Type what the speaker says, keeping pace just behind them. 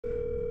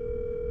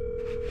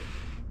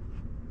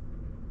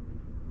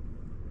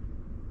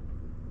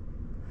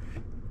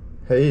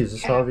Hey, is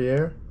this Hello?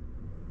 Javier?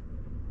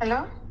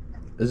 Hello?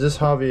 Is this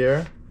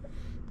Javier?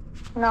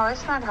 No,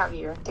 it's not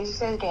Javier. This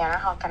is Adriana.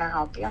 How can I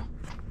help you?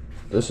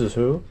 This is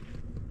who?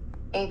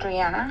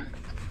 Adriana?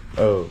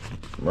 Oh,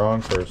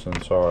 wrong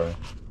person, sorry.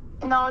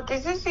 No,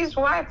 this is his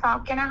wife. How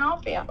can I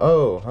help you?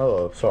 Oh,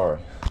 hello, sorry.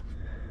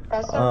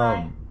 That's all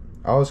right.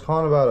 I was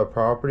calling about a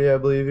property I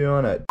believe you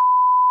own at...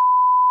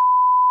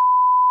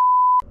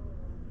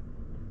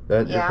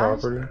 That your Yes?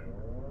 property?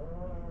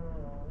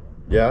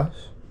 Yes?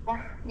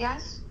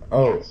 Yes?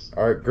 Oh, Yes.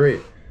 alright,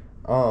 great.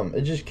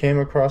 It just came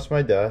across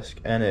my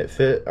desk and it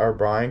fit our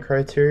buying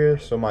criteria,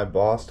 so my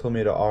boss told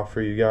me to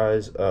offer you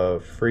guys a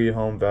free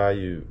home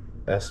value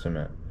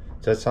estimate.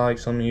 Does that sound like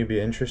something you'd be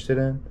interested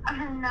in?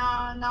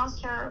 No,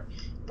 sir.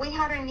 We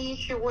had an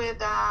issue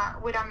with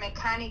a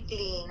mechanic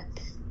lien,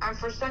 and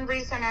for some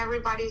reason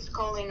everybody's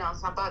calling us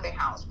about the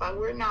house, but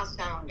we're not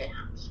selling the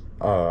house.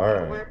 Oh,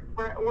 alright.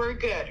 We're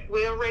good.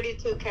 We already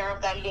took care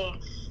of that lien.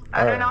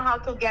 I don't know how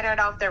to get it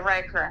off the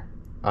record.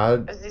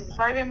 Because it's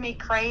driving me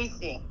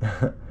crazy.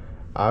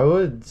 I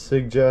would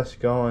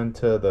suggest going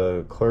to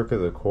the clerk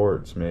of the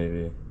courts,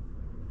 maybe.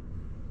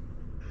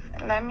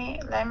 Let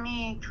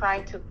me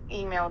try to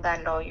email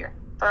that lawyer.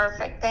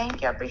 Perfect.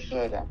 Thank you.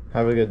 Appreciate it.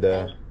 Have a good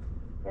day. Thank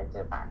you.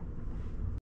 You too. Bye.